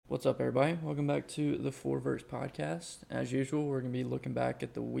What's up, everybody? Welcome back to the Four Verse Podcast. As usual, we're going to be looking back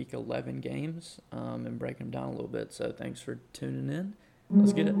at the Week 11 games and breaking them down a little bit. So thanks for tuning in.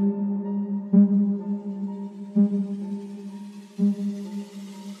 Let's get it.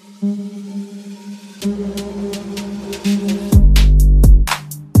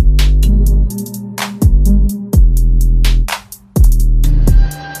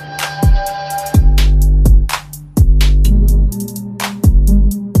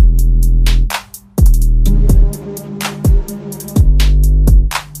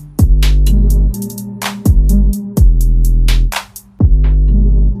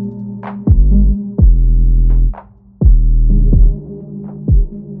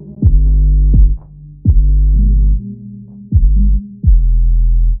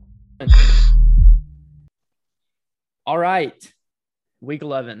 All right, Week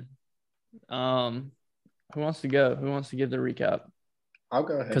 11. Who wants to go? Who wants to give the recap? I'll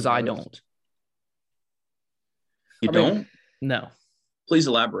go ahead. Because I don't. You don't? No. Please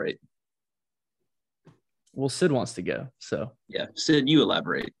elaborate. Well, Sid wants to go, so. Yeah, Sid, you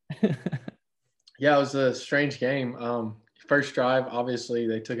elaborate. Yeah, it was a strange game. First drive, obviously,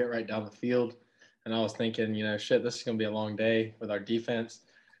 they took it right down the field. And I was thinking, shit, this is going to be a long day with our defense.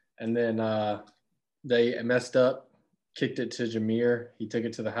 And then they messed up, kicked it to Jameer. He took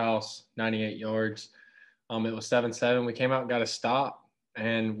it to the house, 98 yards. It was 7-7. We came out and got a stop,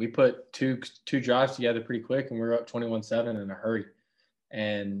 and we put two drives together pretty quick, and we were up 21-7 in a hurry.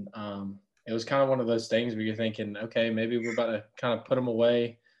 And it was kind of one of those things where you're thinking, okay, maybe we're about to kind of put them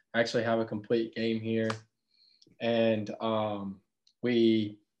away, actually have a complete game here. And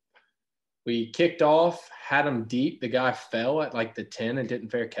we kicked off, had him deep. The guy fell at like the 10 and didn't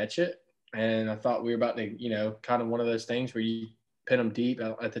fair catch it. And I thought we were about to, kind of one of those things where you pin them deep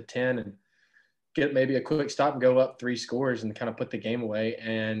at the 10 and get maybe a quick stop and go up 3 scores and kind of put the game away.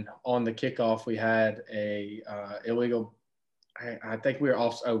 And on the kickoff, we had a illegal. I think we were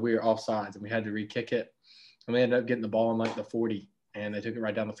offsides, and we had to re-kick it. And we ended up getting the ball in like the 40, and they took it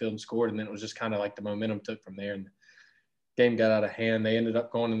right down the field and scored. And then it was just kind of like the momentum took from there, and the game got out of hand. They ended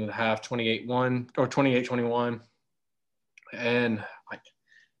up going into the half 28-1 or 28-21, and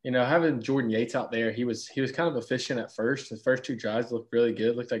having Jordan Yates out there, he was kind of efficient at first. His first 2 drives looked really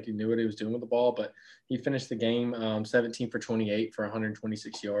good. Looked like he knew what he was doing with the ball, but he finished the game 17 for 28 for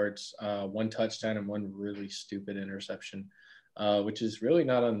 126 yards, 1 touchdown and 1 really stupid interception, which is really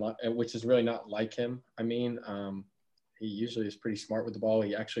not like him. I mean, he usually is pretty smart with the ball.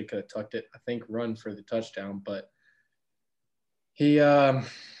 He actually could have tucked it, I think, run for the touchdown, but he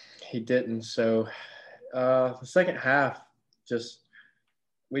didn't. So the second half,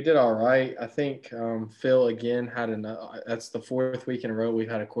 we did all right. I think Phil, again, that's the 4th week in a row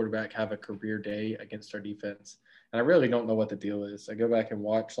we've had a quarterback have a career day against our defense. And I really don't know what the deal is. I go back and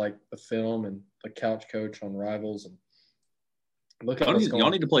watch, like, the film and the couch coach on Rivals and look at what's going on.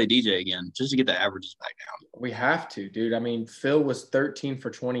 Y'all need to play DJ again just to get the averages back down. We have to, dude. I mean, Phil was 13 for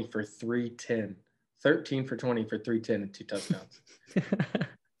 20 for 310. 13 for 20 for 310 and 2 touchdowns.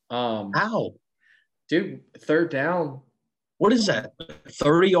 How? Dude, third down. What is that?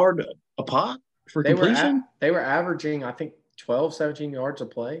 30-yard a pop for completion? They were averaging, I think, 12, 17 yards a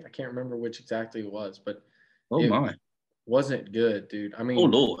play. I can't remember which exactly it was, but it wasn't good, dude. I mean, oh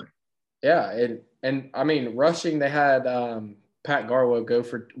Lord. Yeah, and I mean, rushing, they had Pat Garwo go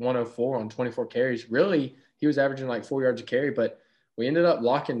for 104 on 24 carries. Really, he was averaging like 4 yards a carry, but we ended up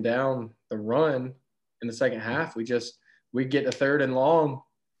locking down the run in the second half. We'd get to 3rd and long,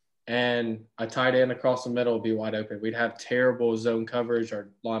 and a tight end across the middle would be wide open. We'd have terrible zone coverage. Our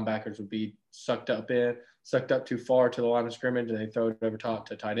linebackers would be sucked up too far to the line of scrimmage, and they throw it over top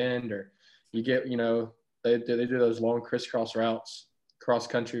to tight end. Or you get, they do those long crisscross routes,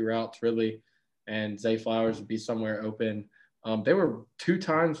 cross-country routes, really, and Zay Flowers would be somewhere open. They were 2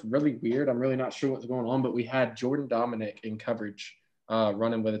 times really weird. I'm really not sure what's going on, but we had Jordan Dominic in coverage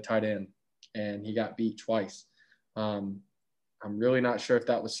running with a tight end, and he got beat twice. I'm really not sure if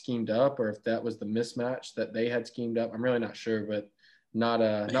that was schemed up or if that was the mismatch that they had schemed up. I'm really not sure, but not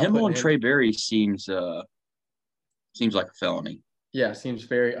him on Trey Berry seems like a felony. Yeah, seems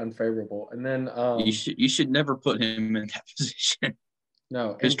very unfavorable. And then you should never put him in that position.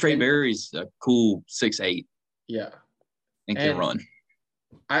 No, because Trey Berry's a cool 6'8". Yeah, and can run.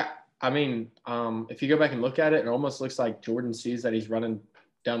 I mean, if you go back and look at it, it almost looks like Jordan sees that he's running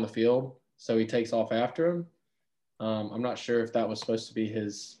down the field, so he takes off after him. I'm not sure if that was supposed to be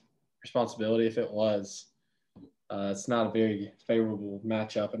his responsibility. If it was, it's not a very favorable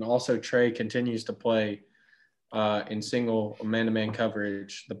matchup. And also, Trey continues to play in single man-to-man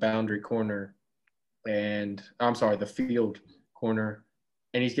coverage, the boundary corner, and the field corner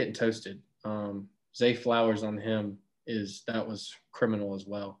and he's getting toasted. Zay Flowers on him that was criminal as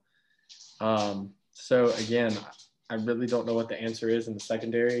well. So again, I really don't know what the answer is in the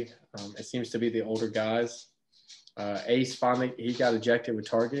secondary. It seems to be the older guys. Ace finally, he got ejected with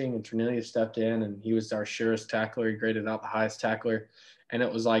targeting, and Trinillia stepped in, and he was our surest tackler. He graded out the highest tackler, and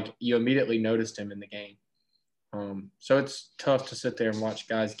it was like you immediately noticed him in the game. So it's tough to sit there and watch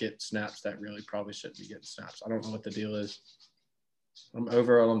guys get snaps that really probably shouldn't be getting snaps. I don't know what the deal is.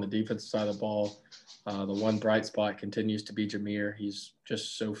 Overall on the defensive side of the ball, the one bright spot continues to be Jameer. He's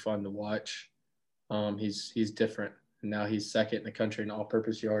just so fun to watch. He's different. And now he's second in the country in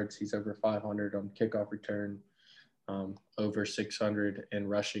all-purpose yards. He's over 500 on kickoff return, over 600 in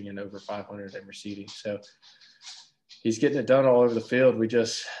rushing, and over 500 in receiving. So he's getting it done all over the field.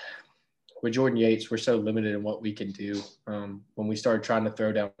 With Jordan Yates, we're so limited in what we can do. When we started trying to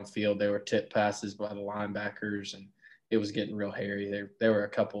throw downfield, there were tip passes by the linebackers, and it was getting real hairy. There were a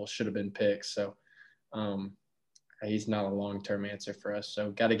couple should have been picks. So he's not a long-term answer for us.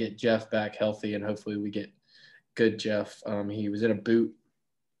 So got to get Jeff back healthy, and hopefully we get good Jeff. He was in a boot,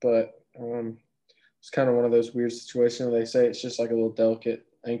 but it's kind of one of those weird situations where they say it's just like a little delicate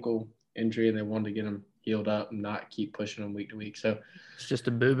ankle injury, and they wanted to get him healed up and not keep pushing him week to week. So It's just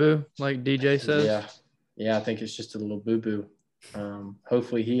a boo-boo, like DJ says. Yeah, I think it's just a little boo-boo.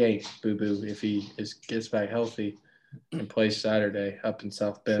 Hopefully he ain't boo-boo if he gets back healthy and plays Saturday up in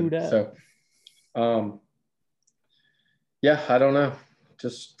South Bend. So, yeah, I don't know.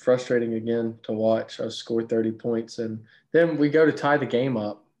 Just frustrating again to watch us score 30 points. And then we go to tie the game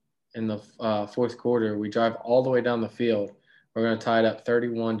up in the fourth quarter. We drive all the way down the field. We're going to tie it up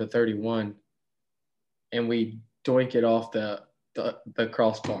 31-31. And we doink it off the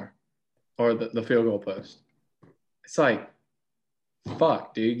crossbar or the field goal post. It's like,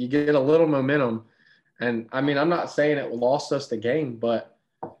 fuck, dude. You get a little momentum. And, I mean, I'm not saying it lost us the game, but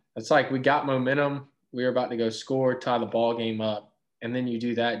it's like we got momentum. We were about to go score, tie the ball game up. And then you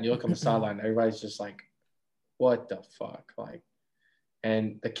do that, and you look on the sideline. Everybody's just like, what the fuck? Like,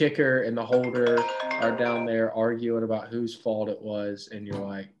 and the kicker and the holder are down there arguing about whose fault it was. And you're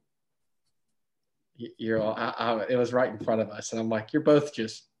like, it was right in front of us. And I'm like, you're both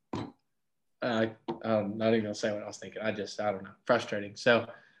just, I'm not even going to say what I was thinking. I don't know, frustrating. So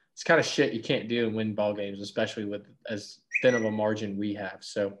it's kind of shit you can't do and win ball games, especially with as thin of a margin we have.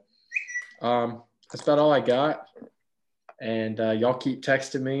 So that's about all I got. And y'all keep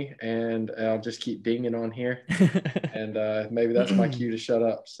texting me, and I'll just keep dinging on here. And maybe that's my cue to shut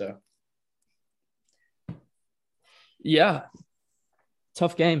up. So, yeah,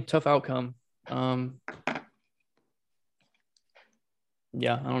 tough game, tough outcome. Yeah,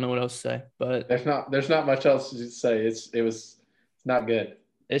 I don't know what else to say, but there's not much else to say. It was not good.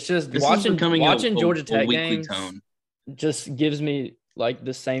 It's just This watching a Georgia Tech weekly games tone. just gives me like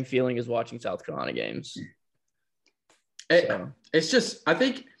the same feeling as watching South Carolina games. It's just, I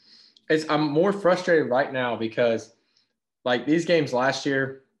think I'm more frustrated right now because like these games last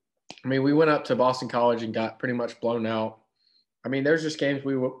year, I mean, we went up to Boston College and got pretty much blown out. I mean, there's just games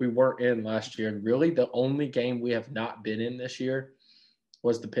we weren't in last year. And really the only game we have not been in this year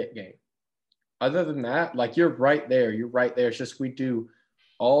was the Pitt game. Other than that, like you're right there. It's just we do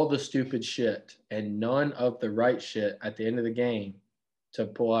all the stupid shit and none of the right shit at the end of the game to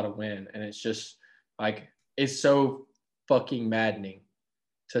pull out a win. And it's just like, it's so fucking maddening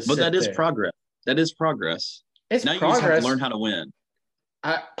to But that is there. progress. That is progress. It's now progress. You just have to learn how to win.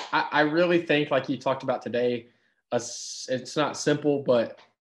 I really think, like you talked about today, it's not simple, but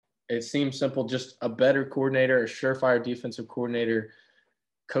it seems simple. Just a better coordinator, a surefire defensive coordinator,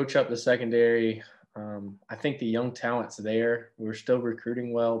 coach up the secondary. I think the young talent's there. We're still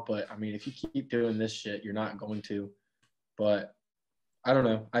recruiting well, but I mean, if you keep doing this shit, you're not going to. But I don't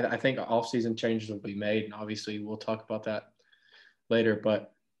know. I think off-season changes will be made, and obviously we'll talk about that later.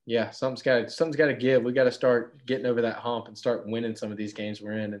 But yeah, something's got to give. We got to start getting over that hump and start winning some of these games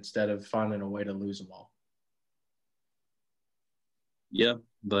we're in instead of finding a way to lose them all. Yeah,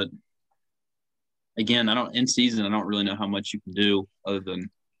 but again, I don't really know how much you can do other than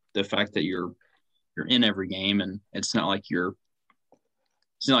the fact that you're in every game, and it's not like your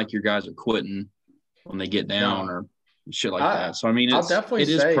guys are quitting when they get down or shit like that. So I mean, it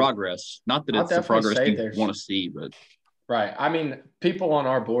is progress. Not that it's the progress you want to see, but right. I mean, people on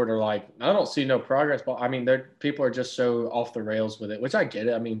our board are like, I don't see no progress, but I mean, people are just so off the rails with it, which I get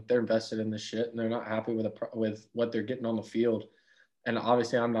it. I mean, they're invested in this shit and they're not happy with what they're getting on the field. And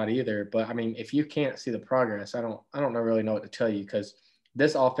obviously I'm not either, but I mean, if you can't see the progress, I don't really know what to tell you, because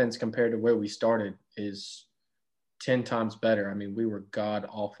this offense compared to where we started is 10 times better. I mean, we were god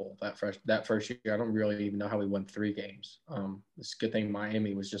awful that first year. I don't really even know how we won 3 games. It's a good thing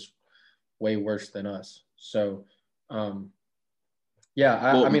Miami was just way worse than us. So, I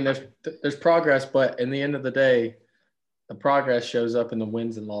mean, there's progress, but in the end of the day, the progress shows up in the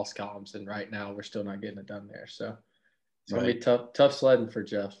wins and loss columns, and right now we're still not getting it done there. So it's gonna be tough sledding for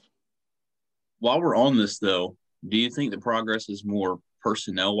Jeff. While we're on this, though, do you think the progress is more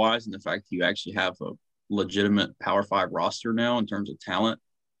personnel wise in the fact that you actually have a legitimate Power 5 roster now in terms of talent,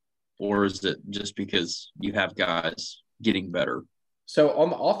 or is it just because you have guys getting better? So on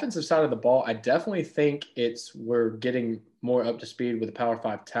the offensive side of the ball, I definitely think we're getting more up to speed with the Power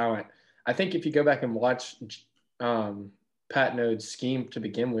 5 talent. I think if you go back and watch Pat Node's scheme to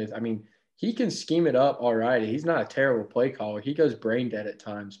begin with, I mean, he can scheme it up all right. He's not a terrible play caller. He goes brain dead at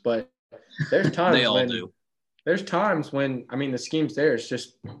times, but there's times they all do. There's times when, I mean, the scheme's there. It's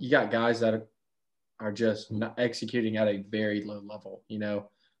just you got guys that are just not executing at a very low level. You know,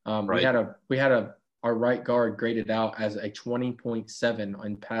 Right. we had our right guard graded out as a 20.7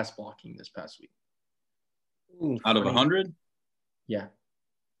 on pass blocking this past week. Ooh, out of 100? Yeah,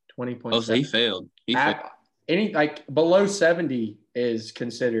 20.7. Oh, so he failed. Any like below 70 is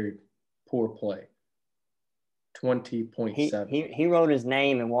considered poor play. 20.7. He wrote his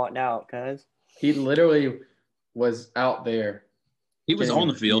name and walked out, cuz he literally was out there. He was on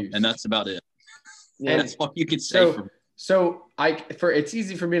the field, and that's about it. Yeah, that's all you could say. So it's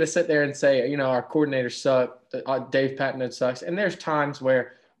easy for me to sit there and say, you know, our coordinators suck, Dave Patnode sucks, and there's times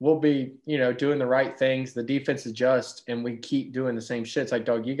where we'll be, you know, doing the right things, the defense adjusts, and we keep doing the same shit. It's like,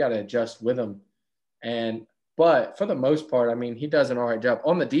 dog, you got to adjust with them. But for the most part, I mean, he does an all right job.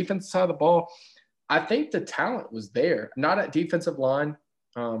 On the defensive side of the ball, I think the talent was there. Not at defensive line.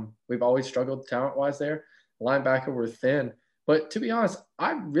 We've always struggled talent-wise there. Linebacker were thin. But to be honest,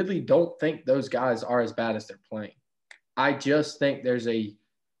 I really don't think those guys are as bad as they're playing. I just think there's a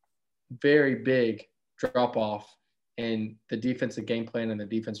very big drop-off in the defensive game plan and the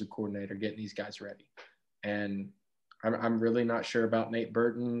defensive coordinator getting these guys ready. And I'm really not sure about Nate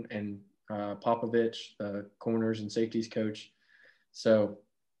Burton and Popovich, the corners and safeties coach. So,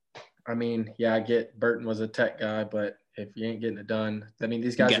 I mean, yeah, I get Burton was a tech guy, but if you ain't getting it done, I mean,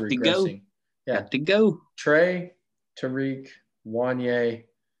 these guys are regressing. Got to go. Trey, Tariq, Wanye,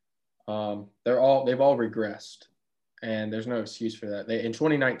 they've all regressed, and there's no excuse for that. In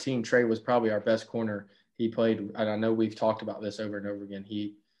 2019, Trey was probably our best corner. He played, and I know we've talked about this over and over again.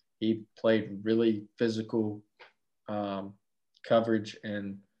 He played really physical coverage,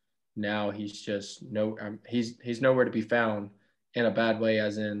 and now he's just he's nowhere to be found in a bad way,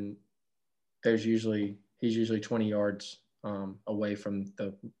 as in he's usually 20 yards away from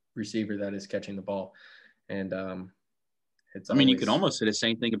the receiver that is catching the ball. And you could almost say the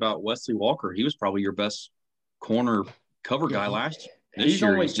same thing about Wesley Walker. He was probably your best corner cover guy last year. This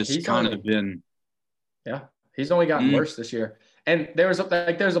year he's just kind of been. Yeah, he's only gotten worse this year. And there's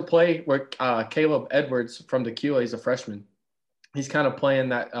a play where Caleb Edwards from DeCula, he's a freshman. He's kind of playing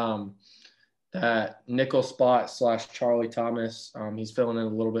that nickel spot / Charlie Thomas. He's filling in a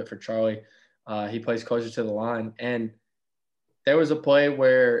little bit for Charlie. He plays closer to the line. And there was a play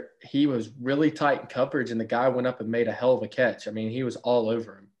where he was really tight in coverage, and the guy went up and made a hell of a catch. I mean, he was all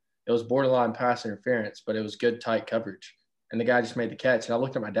over him. It was borderline pass interference, but it was good, tight coverage. And the guy just made the catch. And I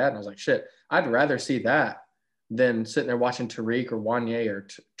looked at my dad, and I was like, shit, I'd rather see that than sitting there watching Tariq or Wanye or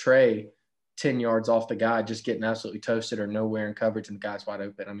Trey 10 yards off the guy just getting absolutely toasted or nowhere in coverage and the guy's wide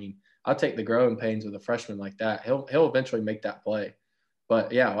open. I mean, I'll take the growing pains with a freshman like that. He'll eventually make that play.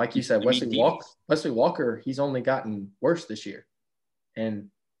 But, yeah, like you said, Wesley Walker, he's only gotten worse this year. And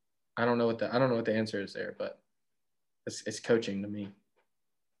I don't know what the answer is there, but it's coaching to me.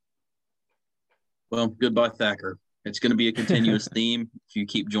 Well, goodbye, Thacker. It's going to be a continuous theme. If you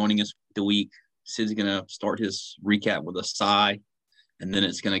keep joining us the week, Sid's going to start his recap with a sigh, and then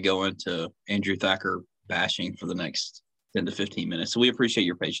it's going to go into Andrew Thacker bashing for the next 10 to 15 minutes. So we appreciate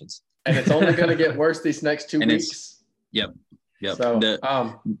your patience. And it's only going to get worse these next 2 weeks. Yep. So,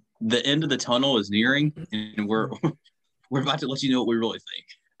 the end of the tunnel is nearing, and we're about to let you know what we really think.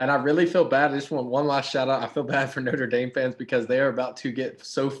 And I really feel bad. I just want one last shout out. I feel bad for Notre Dame fans because they are about to get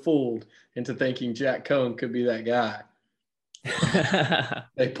so fooled into thinking Jack Cohn could be that guy.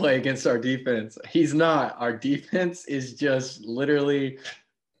 They play against our defense. He's not. Our defense is just literally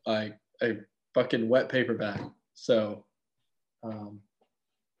like a fucking wet paper bag. So,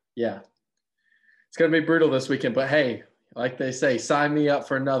 yeah. It's going to be brutal this weekend. But, hey, like they say, sign me up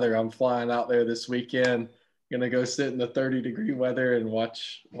for another. I'm flying out there this weekend. Gonna go sit in the 30-degree weather and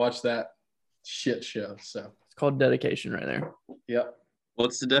watch that shit show. So it's called dedication right there. Yep.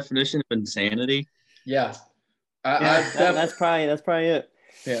 What's the definition of insanity? Yeah. That's probably it.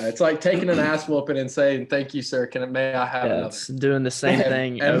 Yeah, it's like taking an ass whooping and saying, "Thank you, sir. May I have another?" It's doing the same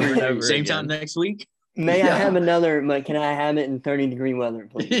thing Every over and week. over Same again. time next week. May I have another? Can I have it in 30-degree weather,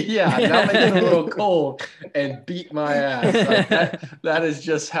 please? Yeah, now make it a little cold and beat my ass. Like that is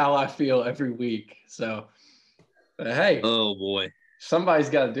just how I feel every week. So, but hey, Oh boy, somebody's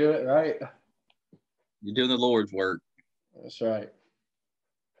got to do it, right? you're doing the Lord's work. That's right.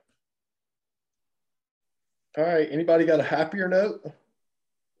 All right. Anybody got a happier note?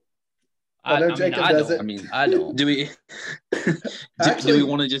 I know Jacob does it. I mean, I don't. Do we do we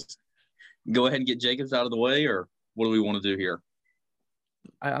want to just go ahead and get Jacobs out of the way, or what do we want to do here?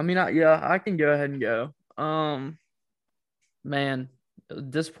 I can go ahead and go. Man,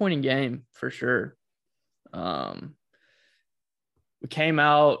 disappointing game for sure. We came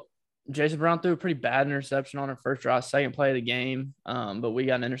out. Jason Brown threw a pretty bad interception on our first drive, second play of the game, but we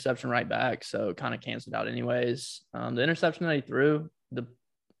got an interception right back, so it kind of canceled out anyways. The interception that he threw, the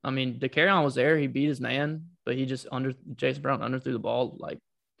carry on was there. He beat his man, but Jason Brown underthrew the ball like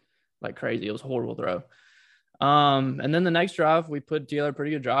crazy. It was a horrible throw. And then the next drive, we put together a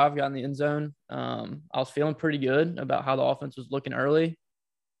pretty good drive, got in the end zone. I was feeling pretty good about how the offense was looking early.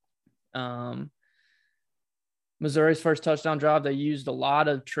 Missouri's first touchdown drive, they used a lot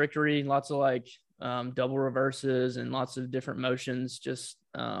of trickery, lots of double reverses and lots of different motions, just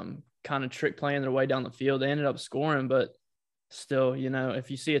kind of trick playing their way down the field. They ended up scoring, but still, if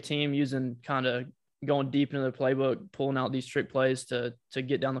you see a team using kind of going deep into their playbook, pulling out these trick plays to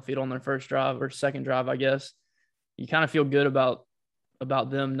get down the field on their first drive or second drive, I guess, you kind of feel good about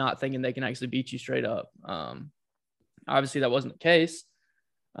them not thinking they can actually beat you straight up. Obviously, that wasn't the case.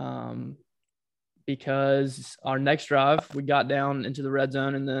 Because our next drive, we got down into the red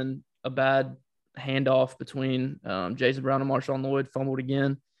zone and then a bad handoff between Jason Brown and Marshawn Lloyd, fumbled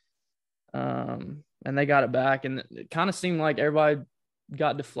again. And they got it back. And it kind of seemed like everybody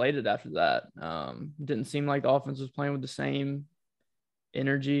got deflated after that. Didn't seem like the offense was playing with the same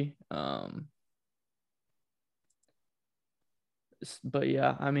energy. But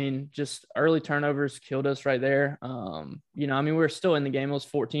yeah, just early turnovers killed us right there. We were still in the game. It was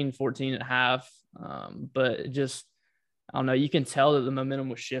 14-14 at half. But it just, I don't know, you can tell that the momentum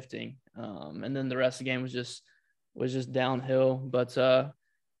was shifting. And then the rest of the game was just downhill. But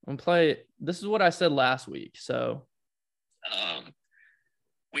this is what I said last week. So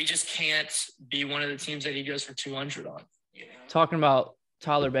we just can't be one of the teams that he goes for 200 on. Talking about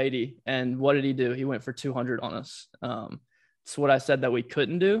Tyler Beatty, and what did he do? He went for 200 on us. It's what I said that we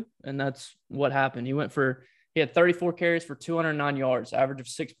couldn't do, and that's what happened. He had 34 carries for 209 yards, average of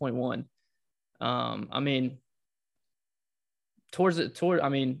 6.1.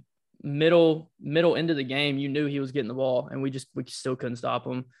 Middle into the game, you knew he was getting the ball, and we still couldn't stop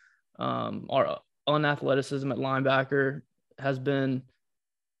him. Our unathleticism at linebacker has been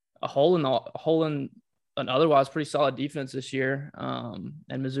a hole in an otherwise pretty solid defense this year. And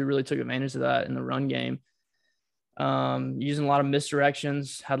Mizzou really took advantage of that in the run game. Using a lot of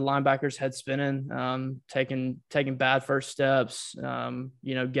misdirections, had linebackers head spinning, taking bad first steps,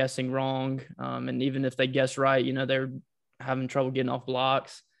 guessing wrong. And even if they guess right, they're having trouble getting off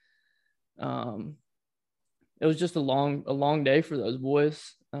blocks. It was just a long day for those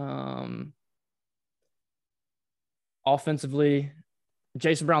boys. Offensively,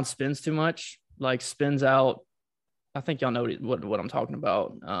 Jason Brown spins too much, spins out. I think y'all know what I'm talking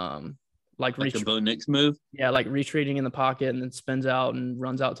about. Like a Bo Nix move? Yeah, retreating in the pocket and then spins out and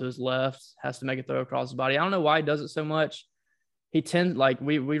runs out to his left, has to make a throw across his body. I don't know why he does it so much. He tends,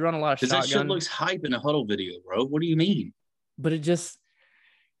 we run a lot of shotgun. Because that shit looks hype in a huddle video, bro. What do you mean? But it just,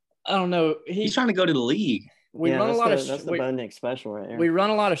 I don't know. He's trying to go to the league. That's the Bo Nix special right there. We run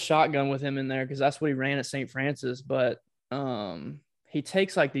a lot of shotgun with him in there because that's what he ran at St. Francis. But he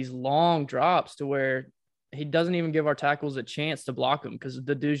takes these long drops to where he doesn't even give our tackles a chance to block them because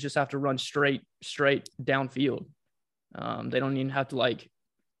the dudes just have to run straight downfield. They don't even have to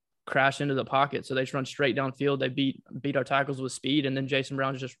crash into the pocket. So they just run straight downfield. They beat our tackles with speed. And then Jason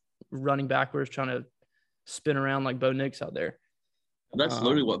Brown's just running backwards, trying to spin around like Bo Nix out there. That's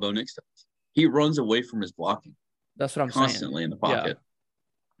literally what Bo Nix does. He runs away from his blocking. That's what I'm saying. Constantly in the pocket.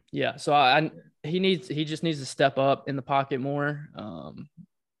 Yeah. So he just needs to step up in the pocket more.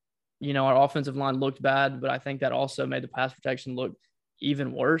 Our offensive line looked bad, but I think that also made the pass protection look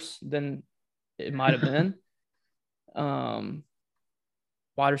even worse than it might have been.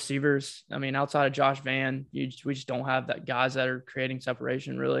 Wide receivers, outside of Josh Van, we just don't have that guys that are creating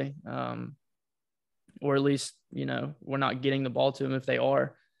separation really. Or at least, we're not getting the ball to them if they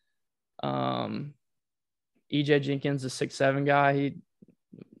are. EJ Jenkins, the 6'7" guy,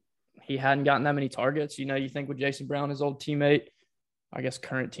 he hadn't gotten that many targets. You know, you think with Jason Brown, his old teammate, I guess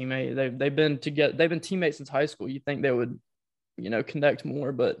current teammate, they've been together, they've been teammates since high school. You think they would, you know, connect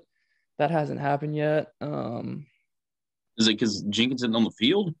more, but that hasn't happened yet. Is it because Jenkins isn't on the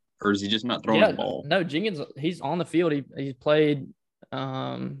field, or is he just not throwing the ball? No, Jenkins, he's on the field. He's played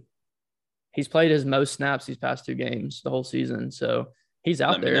his most snaps these past 2 games the whole season. So he's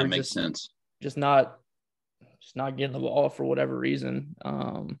out there. That makes sense. Just not getting the ball for whatever reason.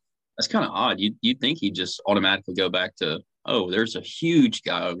 That's kind of odd. You'd think he'd just automatically go back to, oh, there's a huge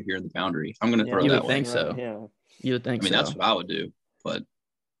guy over here in the boundary. I'm going to throw you that would way. think so. Yeah. You would think so. I mean, that's what I would do. But,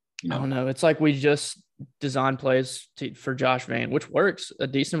 you know. I don't know. It's like we just designed plays for Josh Vann, which works a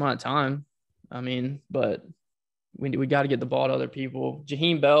decent amount of time. I mean, but we got to get the ball to other people.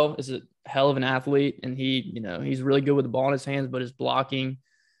 Jaheim Bell is a hell of an athlete, and he's really good with the ball in his hands, but his blocking,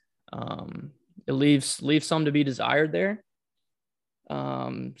 it leaves some to be desired there.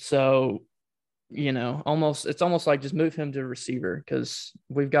 So, you know, it's almost like just move him to receiver, because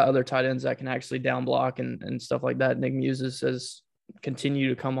we've got other tight ends that can actually down block and stuff like that. Nick Muses has continued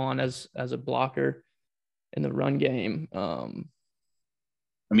to come on as a blocker in the run game. I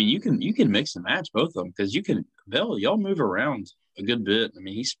mean, you can mix and match both of them, because y'all move around a good bit. I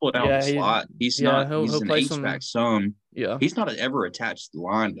mean, he's split out in the slot. He's an H-back some. Yeah. He's not ever attached to the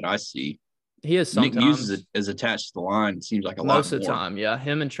line that I see. He is sometimes. Nick Muses is attached to the line. It seems like a lot more. Most of the time, yeah.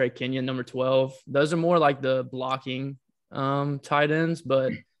 Him and Trey Kenyon, number 12. Those are more like the blocking tight ends.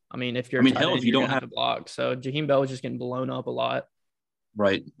 But, I mean, if you're if you don't have to block. So, Jaheim Bell is just getting blown up a lot.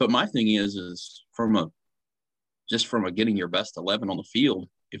 Right. But my thing is from a getting your best 11 on the field,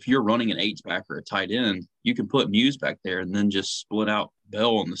 if you're running an H-back or a tight end, you can put Muse back there and then just split out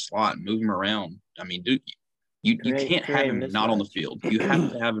Bell in the slot and move him around. I mean, dude, you can't have him not on the field. You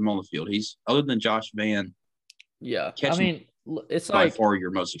have to have him on the field. He's, other than Josh Vann, it's by like far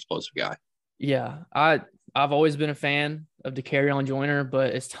your most explosive guy. Yeah, I've always been a fan of Dakereon Joyner,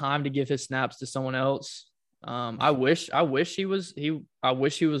 but it's time to give his snaps to someone else. I wish he was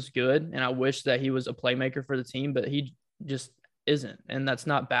good, and I wish that he was a playmaker for the team, but he just isn't. And that's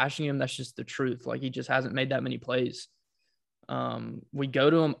not bashing him. That's just the truth. Like, he just hasn't made that many plays. We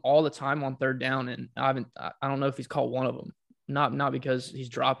go to him all the time on 3rd down, and I don't know if he's caught one of them. Not because he's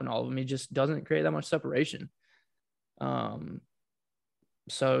dropping all of them. He just doesn't create that much separation. So,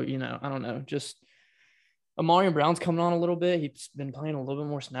 you know, I don't know. Just Amarian Brown's coming on a little bit. He's been playing a little bit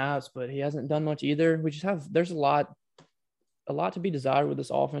more snaps, but he hasn't done much either. There's a lot to be desired with this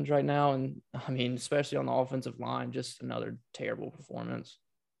offense right now. And I mean, especially on the offensive line, just another terrible performance.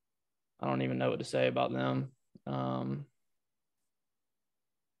 I don't even know what to say about them. I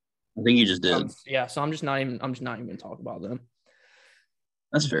think you just did. So I'm just not even going to talk about them.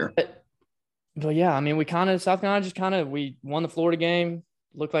 That's fair. But yeah, I mean, South Carolina we won the Florida game,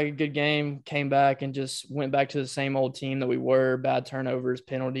 looked like a good game, came back and just went back to the same old team that we were. Bad turnovers,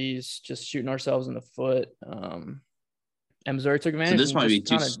 penalties, just shooting ourselves in the foot. And Missouri took advantage. So this might be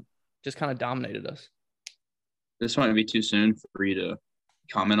just kind of dominated us. This might be too soon for you to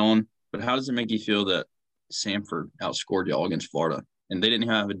comment on, but how does it make you feel that Samford outscored y'all against Florida, and they didn't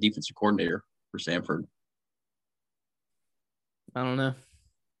have a defensive coordinator for Samford? I don't know.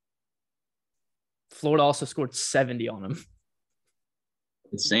 Florida also scored 70 on him.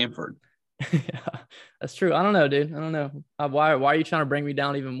 It's Samford. Yeah, that's true. I don't know, dude. I don't know. Why are you trying to bring me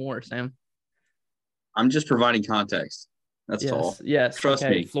down even more, Sam? I'm just providing context. That's all. Yes. Trust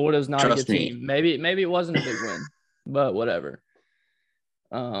me. Florida's not a good team. Maybe it wasn't a big win, but whatever.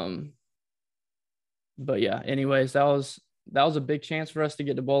 But yeah. Anyways, that was a big chance for us to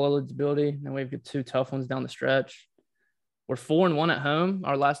get to bowl eligibility. And we've got 2 tough ones down the stretch. We're 4-1 at home.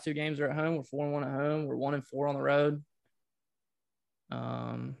 Our last 2 games are at home. We're 4-1 at home. We're 1-4 on the road.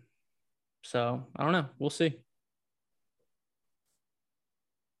 So I don't know. We'll see.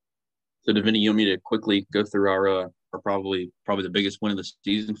 So, Davini, you want me to quickly go through our probably the biggest win of the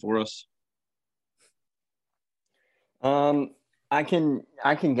season for us? I can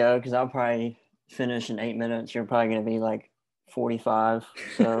go, because I'll probably finish in 8 minutes. You're probably going to be like 45.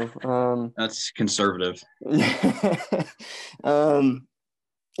 So that's conservative.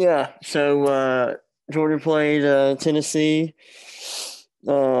 Yeah. So Georgia played Tennessee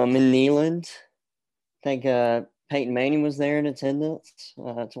in Neyland. I think Peyton Manning was there in attendance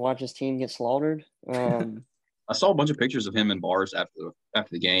to watch his team get slaughtered. I saw a bunch of pictures of him in bars after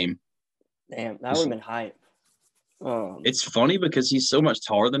the game. Damn, that would have been hype. It's funny because he's so much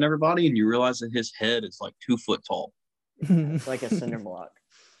taller than everybody, and you realize that his head is like 2 foot tall. It's like a cinder block.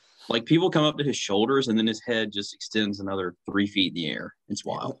 Like, people come up to his shoulders, and then his head just extends another 3 feet in the air. It's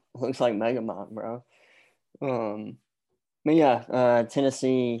wild. Looks like Megamon, bro. But yeah,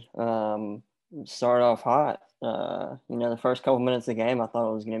 Tennessee started off hot. The first couple minutes of the game, I thought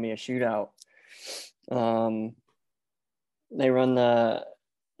it was going to be a shootout. They run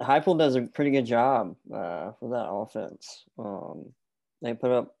Heupel does a pretty good job for that offense. They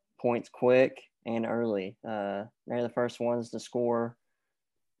put up points quick and early. They're the first ones to score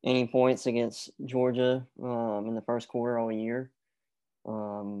any points against Georgia in the first quarter all year.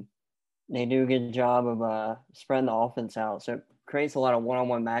 They do a good job of spreading the offense out, so it creates a lot of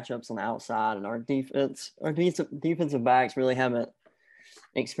one-on-one matchups on the outside. And our defensive backs really haven't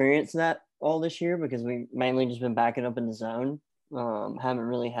experienced that all this year because we've mainly just been backing up in the zone. Haven't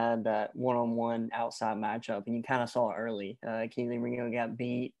really had that one-on-one outside matchup, and you kind of saw it early. Keely Ringo got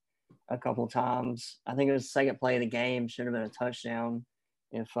beat a couple times. I think it was the second play of the game. Should have been a touchdown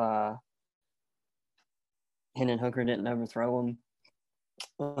if Hendon Hooker didn't overthrow him.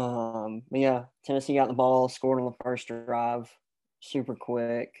 But yeah, Tennessee got the ball, scored on the first drive, super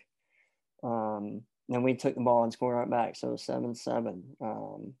quick. Then we took the ball and scored right back, so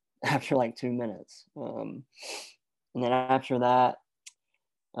 7-7 after like 2 minutes. And then after that,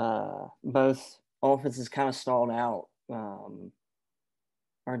 both offenses kind of stalled out. Our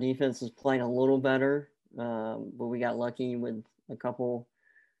defense was playing a little better, but we got lucky with a couple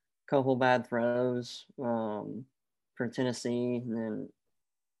bad throws for Tennessee. And then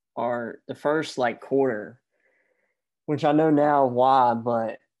the first quarter, which I know now why,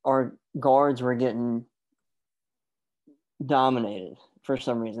 but our guards were getting dominated for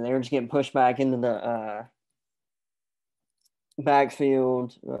some reason. They were just getting pushed back into the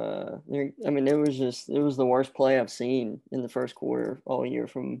backfield. It was the worst play I've seen in the first quarter all year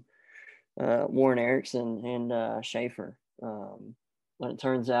from Warren Erickson and Schaefer. But it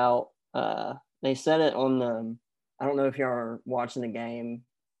turns out they said it on I don't know if y'all are watching the game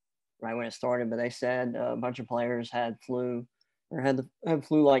right when it started, but they said a bunch of players had flu or had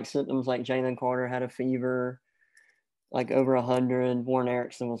flu-like symptoms, like Jalen Carter had a fever, like over 100. Warren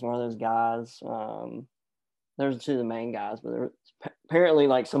Erickson was one of those guys. Those are two of the main guys, but there was apparently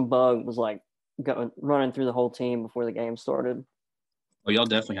some bug was running through the whole team before the game started. Oh, y'all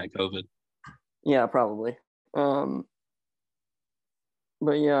definitely had COVID. Yeah, probably. But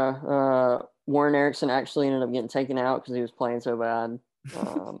yeah, Warren Erickson actually ended up getting taken out because he was playing so bad.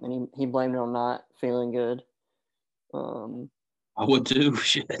 And he blamed it on not feeling good. I would too.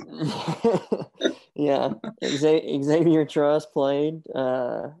 Shit. Yeah, Xavier Truss played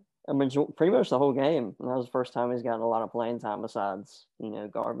pretty much the whole game. And that was the first time he's gotten a lot of playing time besides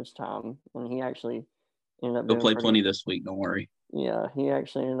garbage time. And he actually ended up. He'll play plenty this week. Don't worry. Yeah, he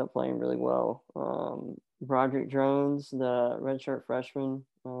actually ended up playing really well. Broderick Jones, the redshirt freshman,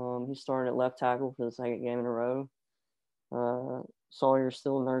 he started at left tackle for the second game in a row. Sawyer's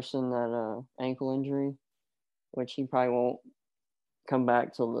still nursing that ankle injury, which he probably won't come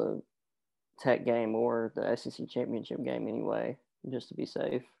back till the Tech game or the SEC championship game anyway, just to be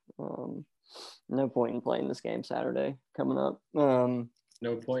safe. No point in playing this game Saturday coming up. No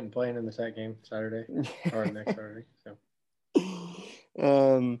point in playing in the Tech game Saturday or next Saturday. So.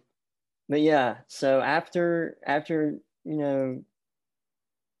 But yeah, so after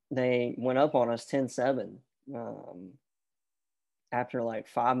they went up on us 10-7 after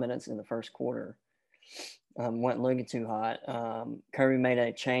 5 minutes in the first quarter. Wasn't looking too hot. Kirby made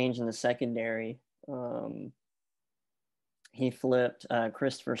a change in the secondary. He flipped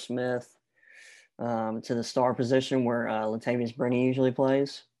Christopher Smith to the star position where Latavius Brenny usually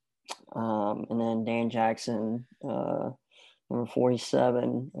plays. And then Dan Jackson, number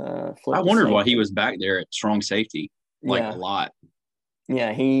 47, flipped. I wondered why he was back there at strong safety, a lot.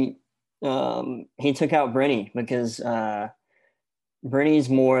 Yeah, he took out Brenny because Brenny's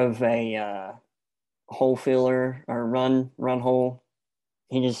more of a hole filler or run hole.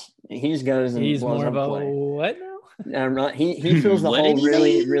 He just goes and he's blows more of a play. What now? He fills the hole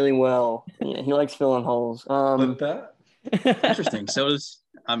really, really well. Yeah, he likes filling holes. Flip that. Interesting.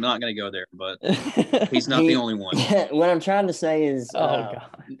 I'm not going to go there, but he's not the only one. What I'm trying to say is God.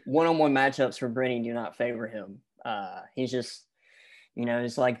 One-on-one matchups for Brenny do not favor him. He's just,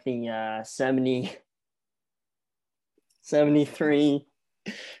 it's like the 73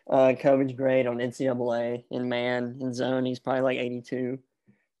 coverage grade on NCAA in man in zone. He's probably like 82.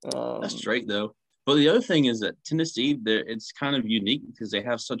 That's straight though. But the other thing is that Tennessee, it's kind of unique because they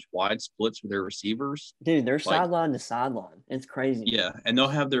have such wide splits with their receivers. Dude, they're sideline to sideline. It's crazy. Yeah, and they'll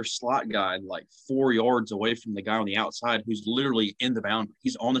have their slot guy 4 yards away from the guy on the outside who's literally in the boundary.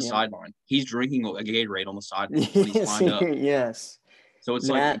 He's on the sideline. He's drinking a Gatorade on the sideline when he's lined up. Yes. So it's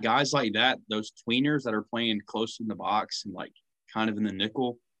guys like that, those tweeners that are playing close in the box and kind of in the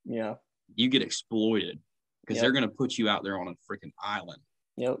nickel. Yeah. You get exploited. because Yep. they're going to put you out there on a freaking island.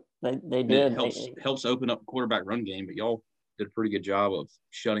 Yep, they And did. it helps open up quarterback run game, but y'all did a pretty good job of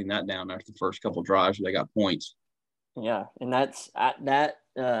shutting that down after the first couple of drives where they got points. Yeah, and that's that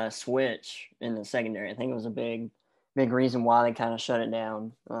switch in the secondary. I think it was a big reason why they kind of shut it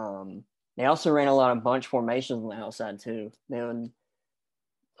down. They also ran a lot of bunch formations on the outside too. They would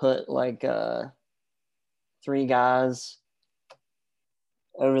put like 3 guys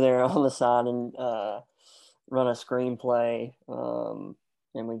over there on the side and run a screenplay, and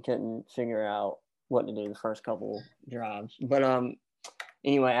we couldn't figure out what to do the first couple drives. But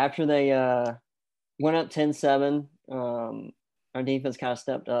anyway, after they went up 10-7, our defense kind of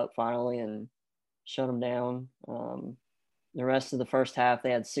stepped up finally and shut them down. The rest of the first half,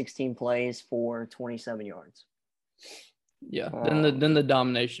 they had 16 plays for 27 yards. Yeah. Then the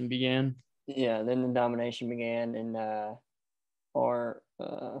domination began. Yeah, then the domination began, and our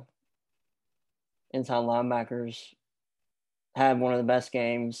inside linebackers had one of the best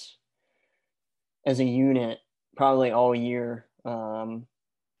games as a unit probably all year.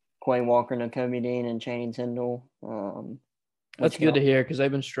 Quay Walker, Nakobe Dean, and Channing Tindall. That's good to hear because they've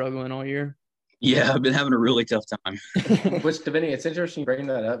been struggling all year. Yeah, I've been having a really tough time. Which, Devinny, it's interesting bringing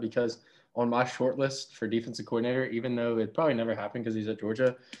that up because on my short list for defensive coordinator, even though it probably never happened because he's at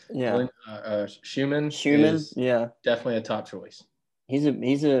Georgia, Yeah, Schumann is yeah, definitely a top choice. he's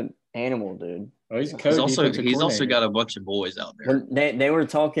a animal, dude. Oh, he's a He's also got a bunch of boys out there. When they were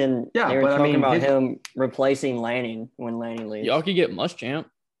talking, Yeah, they were but I talking mean, about him replacing Lanning when Lanning leaves. Y'all could get Muschamp.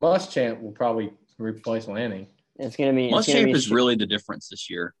 Muschamp will probably replace Lanning. It's gonna be Muschamp is really the difference this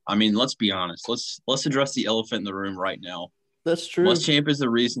year. I mean, let's be honest. Let's address the elephant in the room right now. That's true. Muschamp is the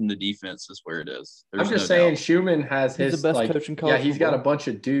reason the defense is where it is. I'm just saying, Schumann has He's his the best coach in college he's got a football. bunch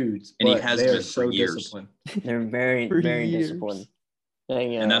of dudes, And he but has they are been so for years. disciplined. They're very For very years. disciplined.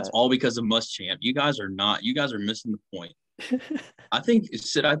 They, and that's all because of Muschamp. You guys are missing the point. I think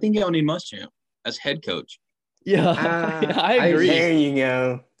y'all need Muschamp as head coach. Yeah, I agree. There you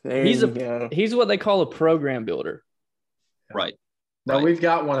go. He's what they call a program builder. Right. No, Right. we've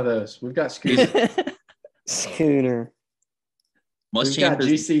got one of those. We've got Scooter. Scooter. We've got Muschamp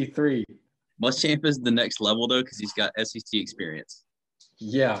is GC3. Muschamp is the next level though because he's got SEC experience.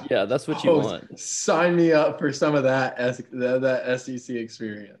 Yeah. Yeah, that's what you want. Sign me up for some of that that SEC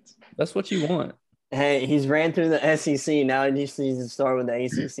experience. That's what you want. Hey, he's ran through the SEC. Now he just needs to start with the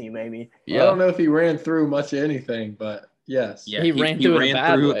ACC, maybe. Yeah. I don't know if he ran through much of anything, but yes. Yeah, He ran through it a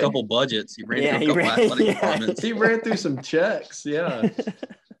bad way. a couple budgets. He ran through a couple athletic departments. He ran through some checks. Yeah.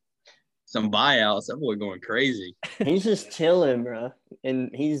 Some buyouts. That boy going crazy. He's just chilling, bro.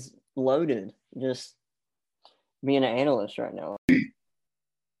 And he's loaded. Just being an analyst right now.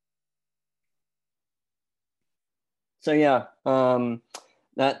 So, yeah,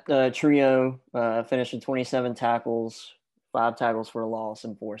 that trio finished with 27 tackles, 5 tackles for a loss,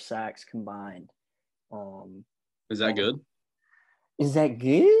 and 4 sacks combined. Is that good? Is that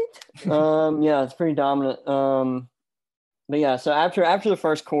good? Yeah, it's pretty dominant. But yeah, so after the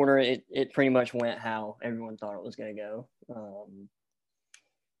first quarter, it pretty much went how everyone thought it was going to go.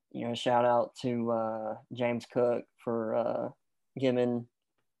 Shout out to James Cook for giving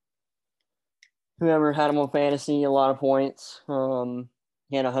whoever had him on fantasy a lot of points.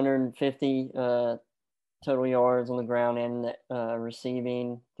 He had 150 total yards on the ground and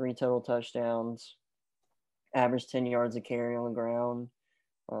receiving, 3 total touchdowns, averaged 10 yards a carry on the ground.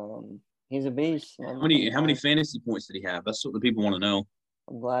 He's a beast. How many fantasy points did he have? That's what the people want to know.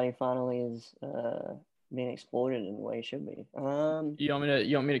 I'm glad he finally is being exploited in the way he should be. You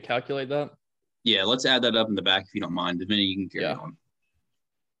want me to calculate that? Yeah, let's add that up in the back if you don't mind. Divinity, you can carry on.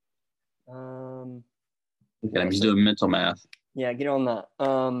 Look at him. He's doing mental math. Yeah, get on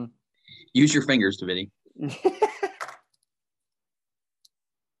that. Use your fingers, Divinity.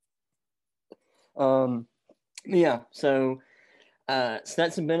 Yeah, so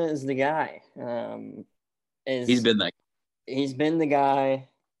Stetson Bennett is the guy. He's been that. He's been the guy.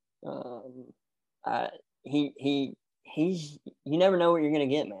 He's you never know what you're gonna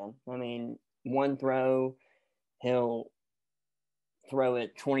get, man. I mean, one throw, he'll throw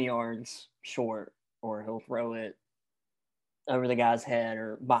it 20 yards short, or he'll throw it over the guy's head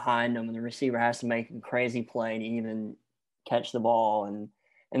or behind him, and the receiver has to make a crazy play to even catch the ball. And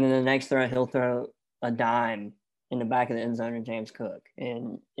then the next throw, he'll throw a dime in the back of the end zone to James Cook.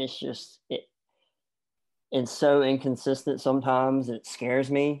 And it's just it's so inconsistent sometimes. It scares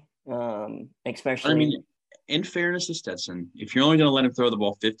me, especially. I mean, in fairness to Stetson, if you're only going to let him throw the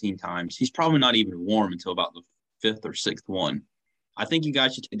ball 15 times, he's probably not even warm until about the 5th or 6th one. I think you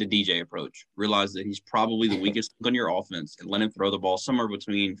guys should take the DJ approach. Realize that he's probably the weakest on your offense and let him throw the ball somewhere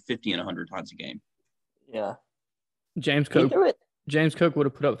between 50 and 100 times a game. Yeah. James He Cook threw it. James Cook would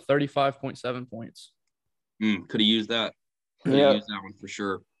have put up 35.7 points. Could have used that. Could have Yeah. used that one for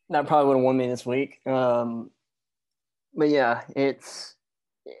sure. That probably would have won me this week. But yeah, it's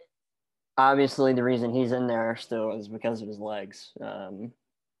obviously the reason he's in there still is because of his legs.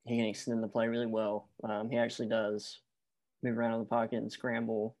 He can extend the play really well. He actually does move around in the pocket and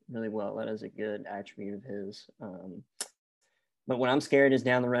scramble really well. That is a good attribute of his. But what I'm scared is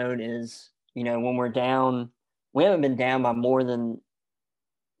down the road is, when we're down, we haven't been down by more than,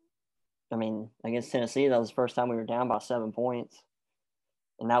 against Tennessee, that was the first time we were down by 7 points.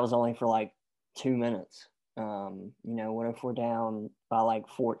 And that was only for like 2 minutes. What if we're down by like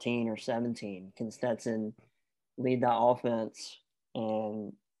 14 or 17? Can Stetson lead that offense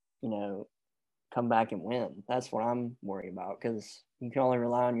and, come back and win? That's what I'm worried about, because you can only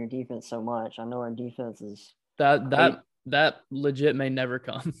rely on your defense so much. I know our defense is that legit may never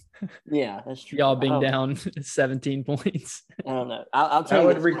come. Yeah, that's true. Y'all being down 17 points. I don't know. I'll tell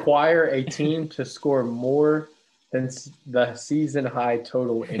That you would require a team to score more than the season high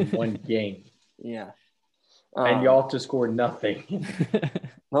total in one game. Yeah. And y'all to score nothing.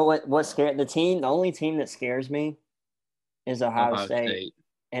 But what scared the only team that scares me is Ohio State.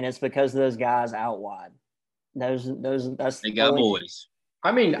 And it's because those guys out wide. That's they got boys.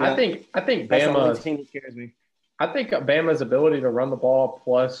 I mean, yeah, I think that's the only Bama team that scares me. I think Bama's ability to run the ball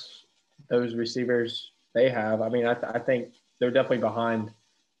plus those receivers they have. I mean, I think they're definitely behind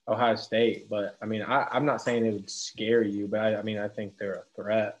Ohio State, but I mean, I'm not saying it would scare you, but I think they're a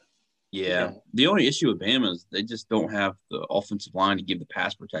threat. Yeah. The only issue with Bama is they just don't have the offensive line to give the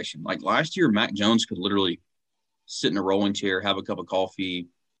pass protection. Like last year, Mac Jones could literally sit in a rolling chair, have a cup of coffee,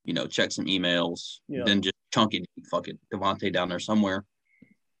 check some emails, then just chunk it, fuck it, Devontae down there somewhere.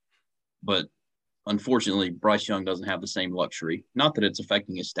 But unfortunately, Bryce Young doesn't have the same luxury. Not that it's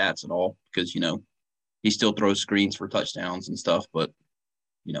affecting his stats at all, because, he still throws screens for touchdowns and stuff, but,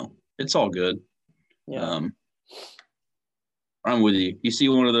 it's all good. Yeah. I'm with you. You see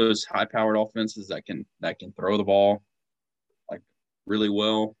one of those high-powered offenses that can throw the ball like really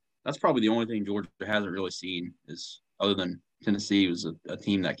well. That's probably the only thing Georgia hasn't really seen, is other than Tennessee was a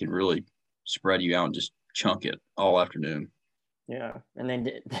team that can really spread you out and just chunk it all afternoon. Yeah, and then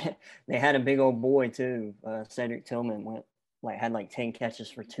they had a big old boy too. Cedric Tillman had 10 catches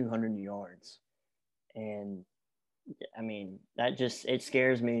for 200 yards, and it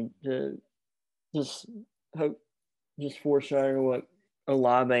scares me to just foreshadow what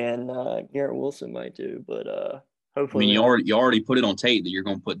Olave and Garrett Wilson might do. But hopefully, you already put it on tape that you're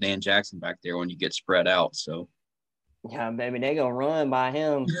going to put Dan Jackson back there when you get spread out. So yeah, baby, they gonna run by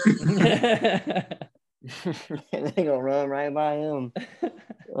him. They gonna run right by him.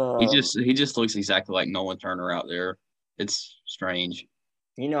 He just looks exactly like Nolan Turner out there. It's strange.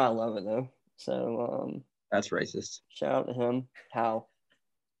 I love it though. So that's racist. Shout out to him. How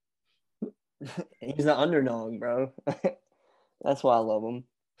he's the underdog, bro. That's why I love him.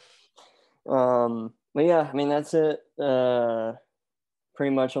 But yeah, that's it.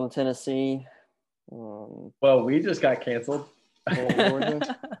 Pretty much on Tennessee. Well, we just got canceled. We're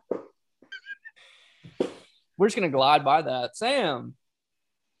just gonna glide by that. Sam,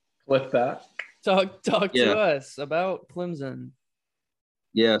 with that, talk to us about Clemson.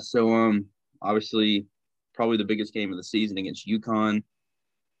 Yeah, so obviously probably the biggest game of the season against UConn.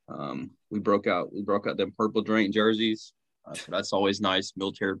 We broke out them purple drink jerseys. So that's always nice.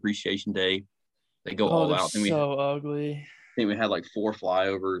 Military Appreciation Day. They go all out. Ugly. I think we had 4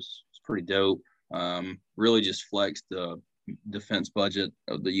 flyovers. It's pretty dope. Really just flexed the defense budget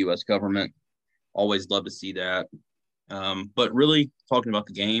of the U.S. government. Always love to see that. But really talking about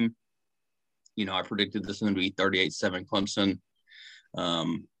the game, I predicted this one to be 38-7 Clemson.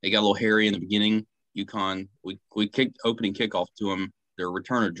 They got a little hairy in the beginning. UConn, we kicked opening kickoff to them. Their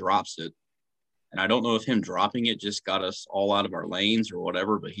returner drops it. And I don't know if him dropping it just got us all out of our lanes or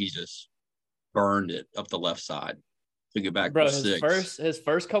whatever, but he just burned it up the left side to get back to 6. His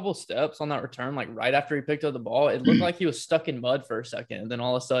first couple steps on that return, right after he picked up the ball, it looked like he was stuck in mud for a second. And then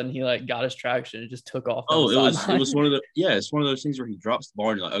all of a sudden he got his traction and just took off. It was one of it's one of those things where he drops the ball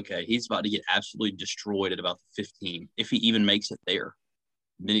and you're like, okay, he's about to get absolutely destroyed at about the 15, if he even makes it there.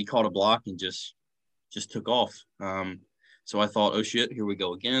 And then he caught a block and just took off. So I thought, oh shit, here we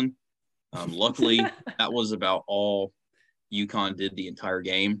go again. Luckily, that was about all UConn did the entire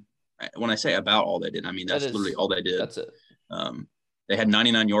game. When I say about all they did, that's literally all they did. That's it. They had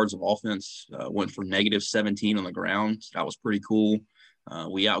 99 yards of offense, went for -17 on the ground. So that was pretty cool.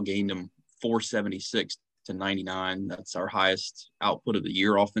 We outgained them 476 to 99. That's our highest output of the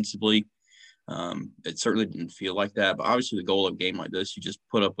year offensively. It certainly didn't feel like that, but obviously the goal of a game like this, you just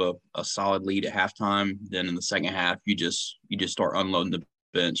put up a solid lead at halftime. Then in the second half, you just start unloading the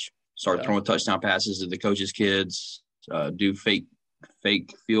bench, start throwing touchdown passes to the coaches' kids, do fake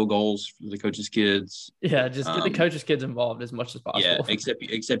field goals for the coaches' kids. Yeah, just get the coaches' kids involved as much as possible. Yeah,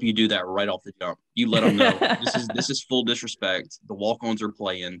 except you do that right off the jump. You let them know this is full disrespect. The walk-ons are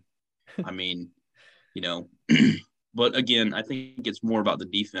playing. I mean, but again, I think it's more about the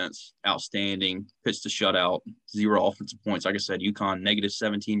defense. Outstanding, pitched a shutout, 0 offensive points. Like I said, UConn negative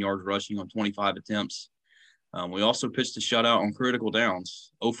 17 yards rushing on 25 attempts. We also pitched a shutout on critical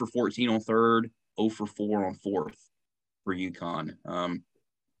downs, 0 for 14 on third, 0 for 4 on fourth for UConn.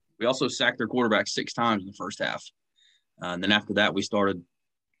 We also sacked their quarterback 6 times in the first half. And then after that, we started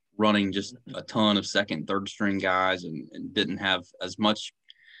running just a ton of second, third string guys and didn't have as much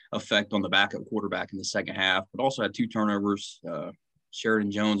effect on the backup quarterback in the second half, but also had 2 turnovers. Sheridan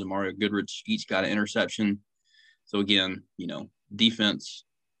Jones and Mario Goodrich each got an interception. So again, defense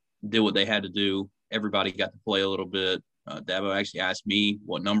did what they had to do. Everybody got to play a little bit. Dabo actually asked me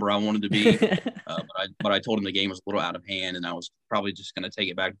what number I wanted to be, but I told him the game was a little out of hand, and I was probably just going to take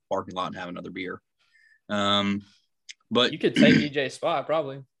it back to the parking lot and have another beer. But you could take DJ's spot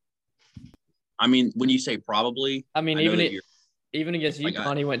probably. I mean, when you say probably, even against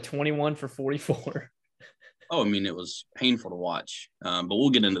UConn, he went 21 for 44. Oh, I mean, it was painful to watch, but we'll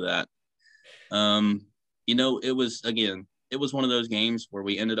get into that. It was one of those games where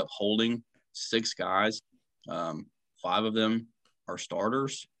we ended up holding 6 guys. 5 of them are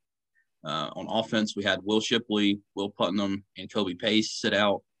starters. On offense, we had Will Shipley, Will Putnam, and Kobe Pace sit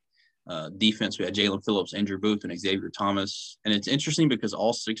out. Defense, we had Jalen Phillips, Andrew Booth, and Xavier Thomas. And it's interesting because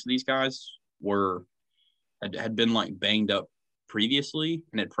all 6 of these guys had been like banged up previously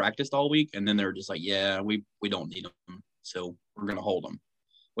and had practiced all week, and then they were just like, yeah, we don't need them, so we're going to hold them,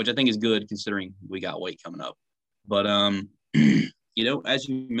 which I think is good considering we got weight coming up. But as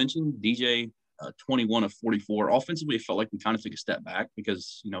you mentioned, DJ 21 of 44. Offensively, it felt like we kind of took a step back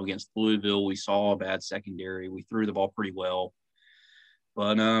because against Louisville we saw a bad secondary. We threw the ball pretty well,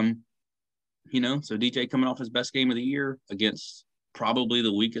 but so DJ coming off his best game of the year against probably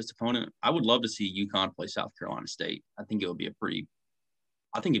the weakest opponent. I would love to see UConn play South Carolina State. I think it'd be a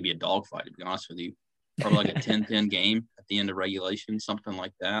dogfight, to be honest with you. Probably like a 10-10 game at the end of regulation, something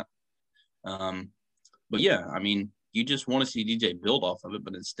like that. But yeah, I mean, you just want to see DJ build off of it,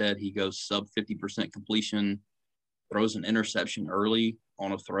 but instead he goes sub 50% completion, throws an interception early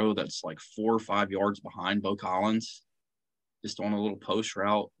on a throw that's like 4 or 5 yards behind Bo Collins, just on a little post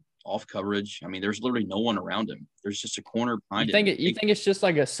route. Off coverage. I mean, there's literally no one around him. There's just a corner behind him. You think it's just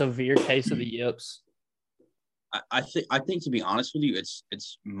like a severe case of the yips? I think to be honest with you, it's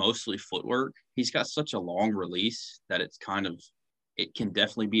mostly footwork. He's got such a long release that it can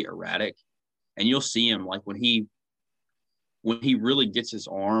definitely be erratic. And you'll see him like when he really gets his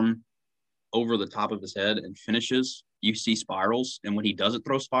arm over the top of his head and finishes, you see spirals. And when he doesn't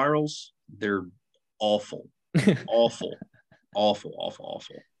throw spirals, they're awful. awful.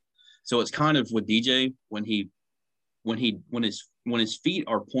 So it's kind of with DJ when his feet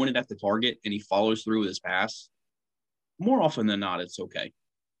are pointed at the target and he follows through with his pass, more often than not, it's okay.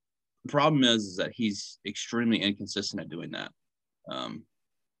 The problem is that he's extremely inconsistent at doing that.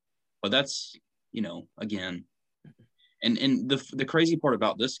 But that's, again, and the crazy part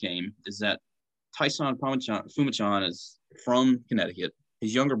about this game is that Tyson Fumachan is from Connecticut.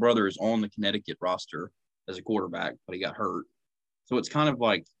 His younger brother is on the Connecticut roster as a quarterback, but he got hurt. So it's kind of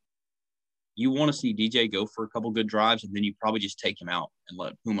like you want to see DJ go for a couple good drives, and then you probably just take him out and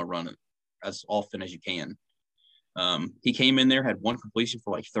let Puma run it as often as you can. He came in there, had 1 completion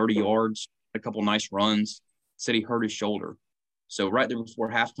for like 30 yards, a couple nice runs, said he hurt his shoulder. So right there before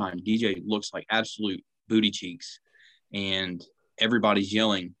halftime, DJ looks like absolute booty cheeks, and everybody's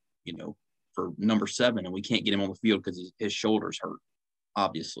yelling, for number 7, and we can't get him on the field because his shoulder's hurt,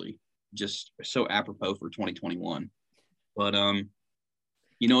 obviously. Just so apropos for 2021. But,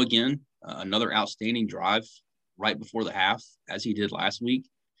 again, another outstanding drive right before the half, as he did last week.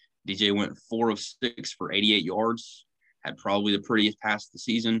 DJ went 4 of 6 for 88 yards, had probably the prettiest pass of the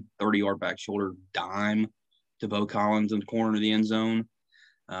season, 30-yard back shoulder dime to Bo Collins in the corner of the end zone.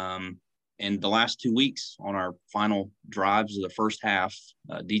 And the last 2 weeks on our final drives of the first half,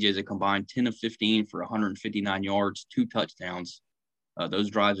 DJ's a combined 10 of 15 for 159 yards, 2 touchdowns. Those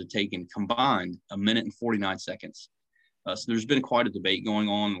drives have taken combined 1 minute and 49 seconds. So there's been quite a debate going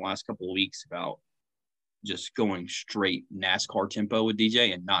on in the last couple of weeks about just going straight NASCAR tempo with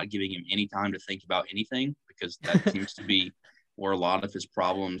DJ and not giving him any time to think about anything, because that seems to be where a lot of his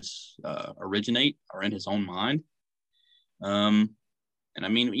problems originate, are in his own mind. And I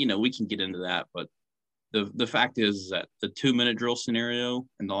mean, we can get into that, but the fact is that the 2-minute drill scenario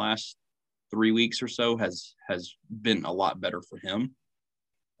in the last 3 weeks or so has been a lot better for him.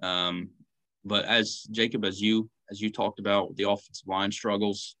 But as Jacob, as you talked about the offensive line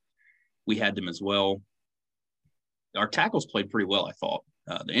struggles, we had them as well. Our tackles played pretty well, I thought.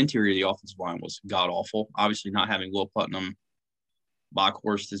 The interior of the offensive line was god awful. Obviously, not having Will Putnam,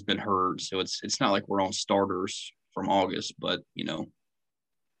 Bockhorst has been hurt, so it's not like we're on starters from August, but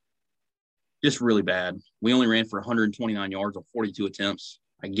just really bad. We only ran for 129 yards on 42 attempts.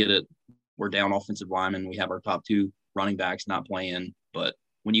 I get it. We're down offensive linemen. We have our top 2 running backs not playing. But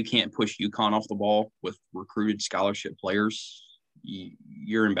when you can't push UConn off the ball with recruited scholarship players,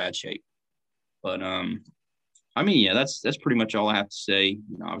 you're in bad shape. But, I mean, yeah, that's pretty much all I have to say.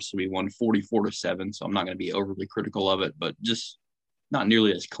 Obviously, we won 44-7, so I'm not going to be overly critical of it, but just not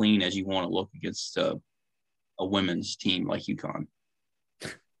nearly as clean as you want to look against a women's team like UConn.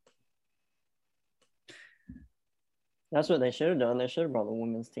 That's what they should have done. They should have brought the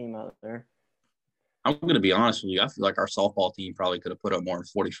women's team out there. I'm going to be honest with you. I feel like our softball team probably could have put up more than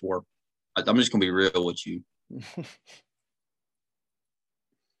 44. I'm just going to be real with you.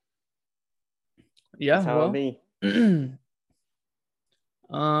 Yeah, That's how it be.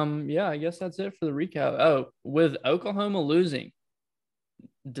 Yeah, I guess that's it for the recap. Oh, with Oklahoma losing,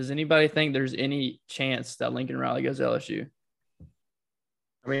 does anybody think there's any chance that Lincoln Riley goes to LSU?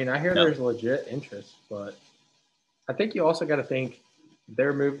 I mean, I hear there's legit interest, but I think you also got to think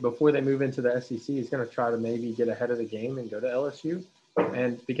their move before they move into the SEC is going to try to maybe get ahead of the game and go to LSU.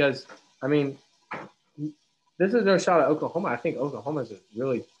 And because, I mean, this is no shot at Oklahoma. I think Oklahoma is a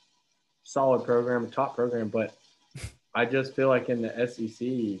really solid program, a top program, but I just feel like in the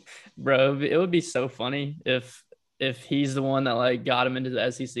SEC. Bro, it would be so funny if he's the one that like got him into the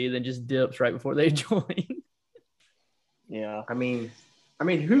SEC, then just dips right before they join. Yeah. I mean,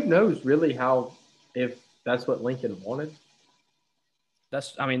 who knows really if that's what Lincoln wanted.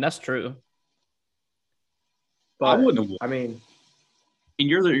 That's true. But I wouldn't have. I mean, and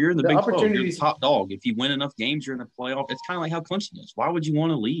you're in the Big 12. You're the opportunities- top dog. If you win enough games, you're in the playoff. It's kind of like how Clemson is. Why would you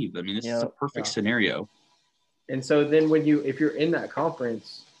want to leave? I mean, this is a perfect scenario. And so then if you're in that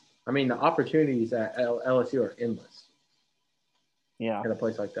conference, I mean, the opportunities at LSU are endless. Yeah. In a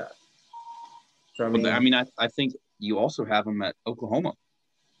place like that. So I think you also have them at Oklahoma.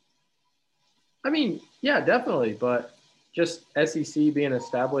 I mean, yeah, definitely. But just SEC being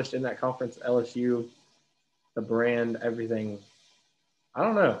established in that conference, LSU, the brand, everything. I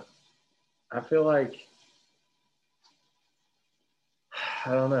don't know. I feel like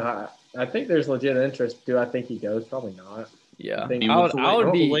I don't know. I think there's legit interest. Do I think he goes? Probably not. Yeah,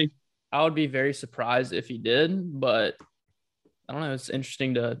 I would be very surprised if he did, but I don't know. It's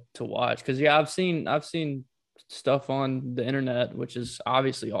interesting to watch because I've seen stuff on the internet, which is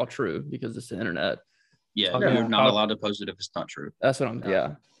obviously all true because it's the internet. Yeah, you're not allowed to post it if it's not true. That's what I'm.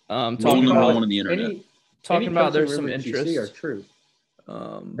 Yeah. Talking about on the internet. Talking about there's some interest. Are true.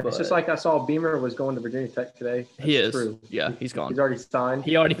 But it's just like I saw Beamer was going to Virginia Tech today. He is. True. Yeah, he's gone. He's already signed.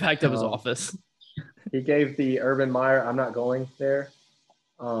 He already packed up his office. He gave the Urban Meyer, I'm not going there,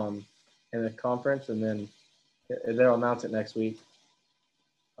 in the conference, and then they'll announce it next week.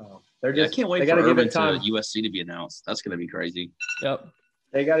 I can't wait for Urban to USC to be announced. That's going to be crazy. Yep.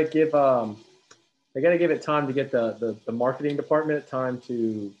 They got to give it time to get the marketing department time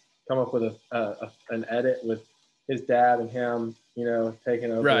to come up with an edit with his dad and him,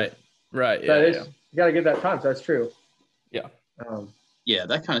 taking over. Right. You got to give that time. So that's true. Yeah. Yeah,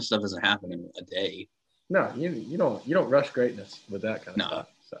 that kind of stuff doesn't happen in a day. No, you don't rush greatness with that kind of stuff.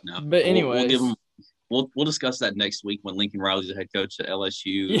 So. No. But anyway, we'll discuss that next week when Lincoln Riley's the head coach at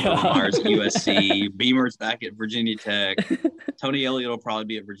LSU, Myers at USC, Beamer's back at Virginia Tech, Tony Elliott will probably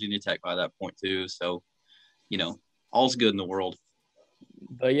be at Virginia Tech by that point too. So, all's good in the world.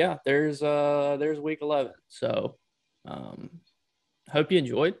 But yeah, there's week 11. So, hope you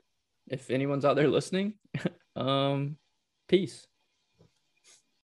enjoyed. If anyone's out there listening, peace.